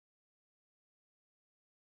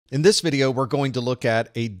In this video, we're going to look at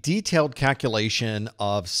a detailed calculation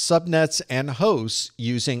of subnets and hosts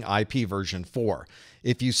using IPv4.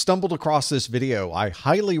 If you stumbled across this video, I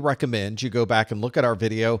highly recommend you go back and look at our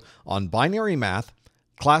video on binary math,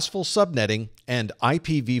 classful subnetting, and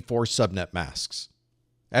IPv4 subnet masks.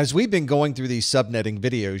 As we've been going through these subnetting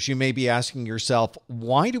videos, you may be asking yourself,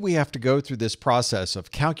 why do we have to go through this process of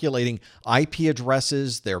calculating IP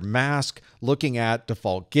addresses, their mask, looking at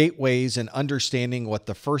default gateways, and understanding what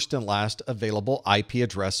the first and last available IP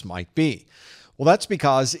address might be? Well, that's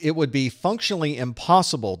because it would be functionally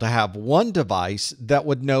impossible to have one device that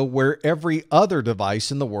would know where every other device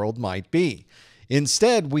in the world might be.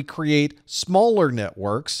 Instead, we create smaller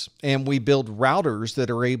networks and we build routers that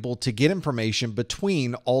are able to get information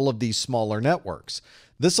between all of these smaller networks.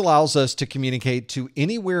 This allows us to communicate to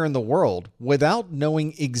anywhere in the world without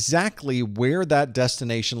knowing exactly where that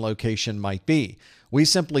destination location might be. We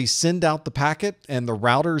simply send out the packet, and the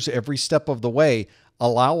routers every step of the way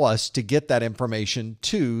allow us to get that information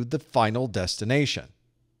to the final destination.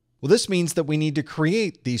 Well, this means that we need to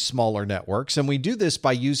create these smaller networks, and we do this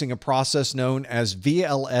by using a process known as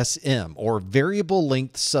VLSM, or Variable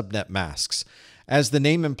Length Subnet Masks. As the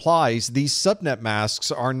name implies, these subnet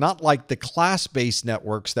masks are not like the class-based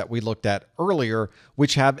networks that we looked at earlier,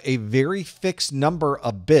 which have a very fixed number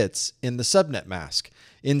of bits in the subnet mask.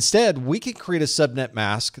 Instead, we can create a subnet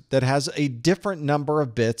mask that has a different number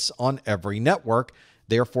of bits on every network,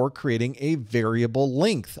 therefore creating a variable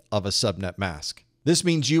length of a subnet mask. This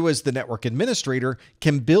means you, as the network administrator,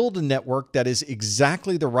 can build a network that is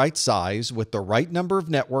exactly the right size with the right number of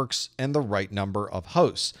networks and the right number of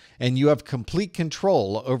hosts, and you have complete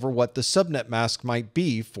control over what the subnet mask might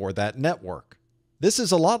be for that network. This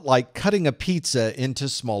is a lot like cutting a pizza into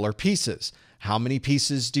smaller pieces. How many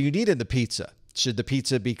pieces do you need in the pizza? Should the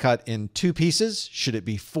pizza be cut in 2 pieces? Should it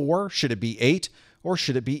be 4? Should it be 8? Or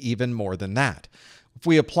should it be even more than that? If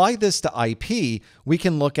we apply this to IP, we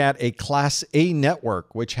can look at a Class A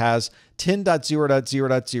network, which has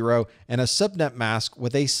 10.0.0.0 and a subnet mask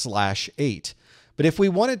with a /8. But if we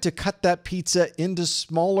wanted to cut that pizza into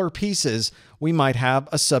smaller pieces, we might have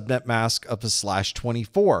a subnet mask of a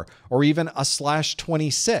 /24 or even a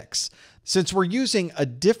 /26. Since we're using a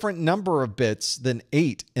different number of bits than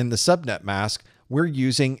 8 in the subnet mask, we're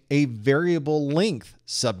using a variable length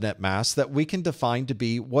subnet mask that we can define to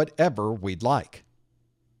be whatever we'd like.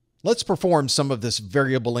 Let's perform some of this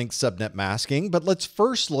variable length subnet masking, but let's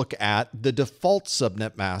first look at the default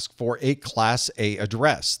subnet mask for a Class A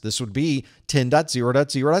address. This would be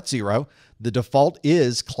 10.0.0.0. The default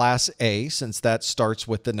is Class A, since that starts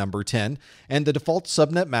with the number 10, and the default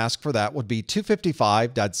subnet mask for that would be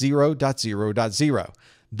 255.0.0.0.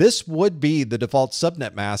 This would be the default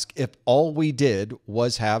subnet mask if all we did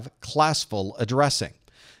was have classful addressing.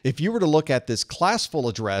 If you were to look at this classful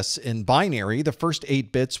address in binary, the first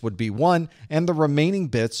 8 bits would be 1 and the remaining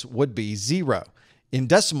bits would be 0. In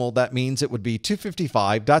decimal, that means it would be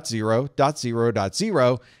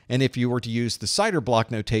 255.0.0.0, and if you were to use the CIDR block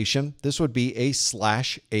notation, this would be a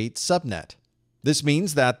 /8 subnet. This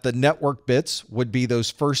means that the network bits would be those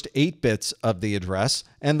first 8 bits of the address,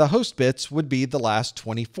 and the host bits would be the last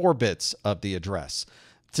 24 bits of the address.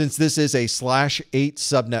 Since this is a /8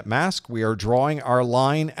 subnet mask, we are drawing our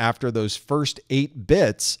line after those first 8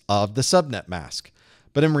 bits of the subnet mask.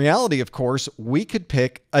 But in reality, of course, we could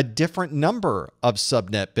pick a different number of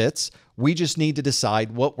subnet bits. We just need to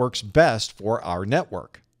decide what works best for our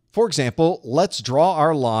network. For example, let's draw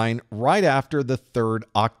our line right after the 3rd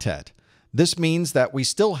octet. This means that we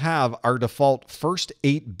still have our default first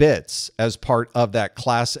 8 bits as part of that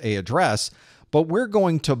Class A address, but we're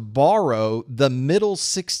going to borrow the middle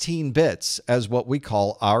 16 bits as what we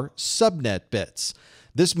call our subnet bits.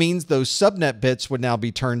 This means those subnet bits would now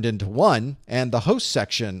be turned into 1, and the host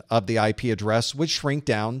section of the IP address would shrink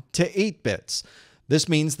down to 8 bits. This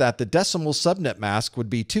means that the decimal subnet mask would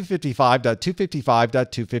be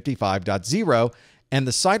 255.255.255.0, and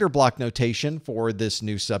the CIDR block notation for this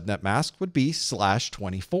new subnet mask would be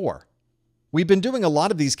 /24. We've been doing a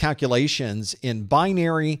lot of these calculations in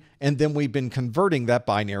binary, and then we've been converting that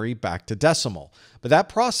binary back to decimal. But that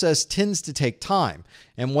process tends to take time,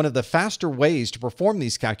 and one of the faster ways to perform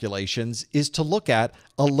these calculations is to look at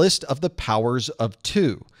a list of the powers of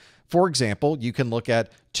 2. For example, you can look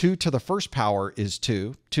at 2 to the first power is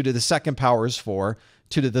 2, 2 to the second power is 4,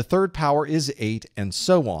 2 to the third power is 8, and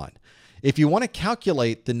so on. If you want to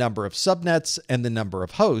calculate the number of subnets and the number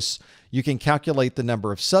of hosts, you can calculate the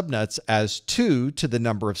number of subnets as 2 to the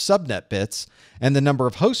number of subnet bits, and the number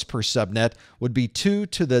of hosts per subnet would be 2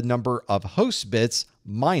 to the number of host bits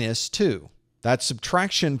minus 2. That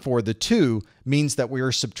subtraction for the 2 means that we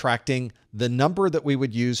are subtracting the number that we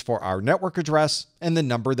would use for our network address and the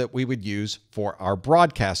number that we would use for our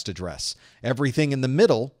broadcast address. Everything in the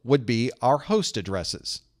middle would be our host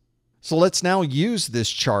addresses. So let's now use this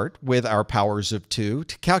chart with our powers of 2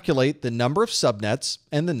 to calculate the number of subnets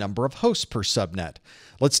and the number of hosts per subnet.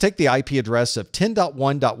 Let's take the IP address of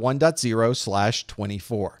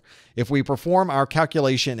 10.1.1.0/24. If we perform our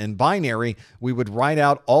calculation in binary, we would write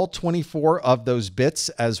out all 24 of those bits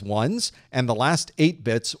as 1s, and the last 8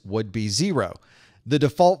 bits would be 0. The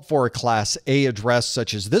default for a Class A address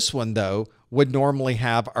such as this one, though, would normally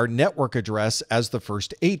have our network address as the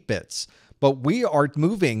first 8 bits. But we are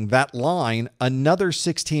moving that line another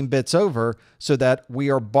 16 bits over so that we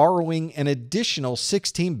are borrowing an additional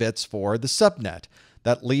 16 bits for the subnet.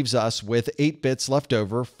 That leaves us with 8 bits left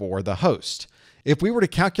over for the host. If we were to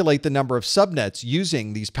calculate the number of subnets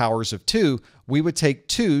using these powers of 2, we would take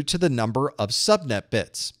 2 to the number of subnet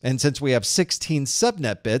bits. And since we have 16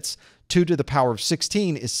 subnet bits, 2 to the power of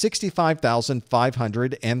 16 is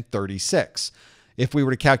 65,536. If we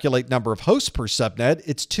were to calculate number of hosts per subnet,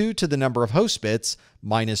 it's 2 to the number of host bits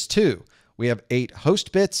minus 2. We have 8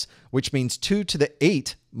 host bits, which means 2 to the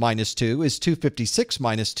 8 minus 2 is 256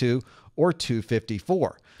 minus 2, or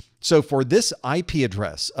 254. So for this IP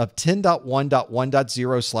address of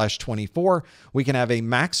 10.1.1.0/24, we can have a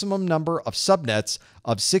maximum number of subnets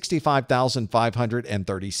of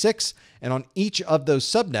 65,536, and on each of those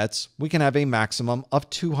subnets, we can have a maximum of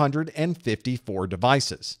 254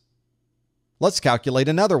 devices. Let's calculate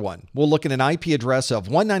another one. We'll look at an IP address of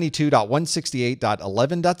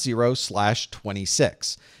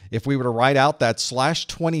 192.168.11.0/26. If we were to write out that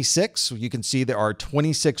 /26, you can see there are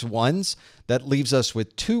 26 ones. That leaves us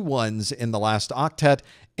with 2 ones in the last octet,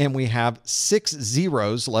 and we have 6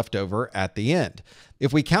 zeros left over at the end.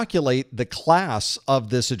 If we calculate the class of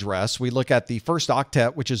this address, we look at the first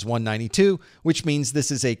octet, which is 192, which means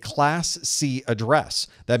this is a Class C address.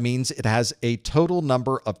 That means it has a total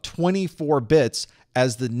number of 24 bits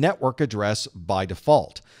as the network address by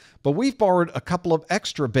default. But we've borrowed a couple of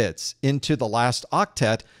extra bits into the last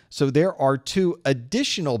octet, so there are 2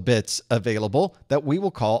 additional bits available that we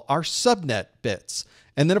will call our subnet bits.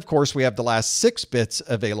 And then, of course, we have the last 6 bits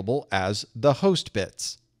available as the host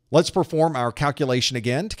bits. Let's perform our calculation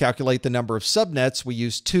again. To calculate the number of subnets, we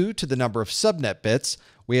use 2 to the number of subnet bits.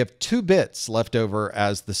 We have 2 bits left over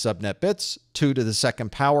as the subnet bits. 2 to the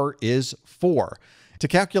second power is 4. To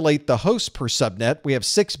calculate the host per subnet, we have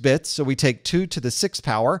 6 bits, so we take 2 to the 6th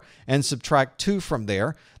power and subtract 2 from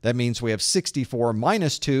there. That means we have 64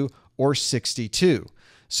 minus 2, or 62.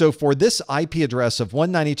 So for this IP address of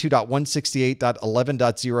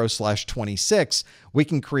 192.168.11.0/26, we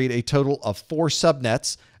can create a total of 4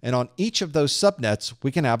 subnets, and on each of those subnets,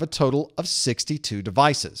 we can have a total of 62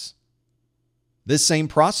 devices. This same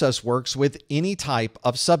process works with any type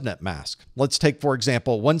of subnet mask. Let's take, for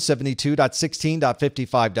example,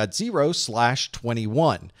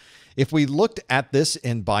 172.16.55.0/21. If we looked at this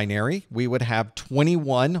in binary, we would have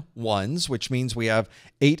 21 ones, which means we have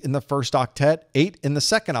 8 in the first octet, 8 in the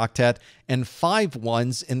second octet, and 5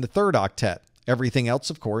 ones in the third octet. Everything else,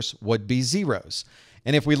 of course, would be zeros.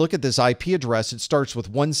 And if we look at this IP address, it starts with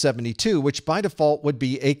 172, which by default would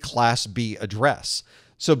be a Class B address.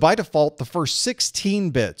 So by default, the first 16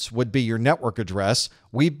 bits would be your network address.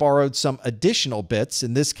 We borrowed some additional bits,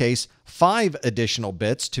 in this case, 5 additional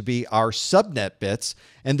bits to be our subnet bits,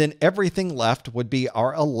 and then everything left would be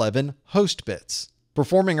our 11 host bits.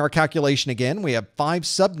 Performing our calculation again, we have 5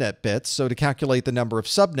 subnet bits, so to calculate the number of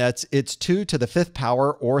subnets, it's 2 to the 5th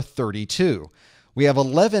power, or 32. We have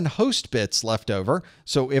 11 host bits left over,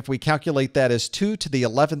 so if we calculate that as 2 to the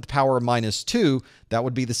 11th power minus 2, that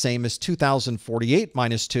would be the same as 2048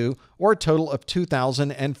 minus 2, or a total of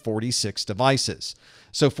 2046 devices.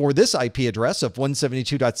 So for this IP address of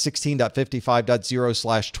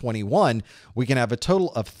 172.16.55.0/21, we can have a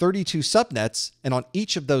total of 32 subnets, and on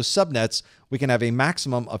each of those subnets, we can have a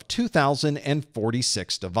maximum of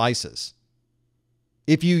 2046 devices.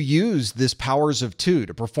 If you use this powers of 2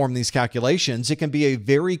 to perform these calculations, it can be a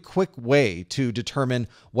very quick way to determine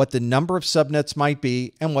what the number of subnets might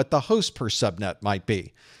be and what the host per subnet might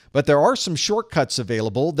be. But there are some shortcuts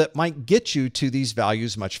available that might get you to these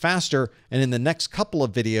values much faster, and in the next couple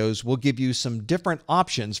of videos, we'll give you some different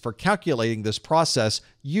options for calculating this process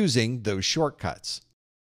using those shortcuts.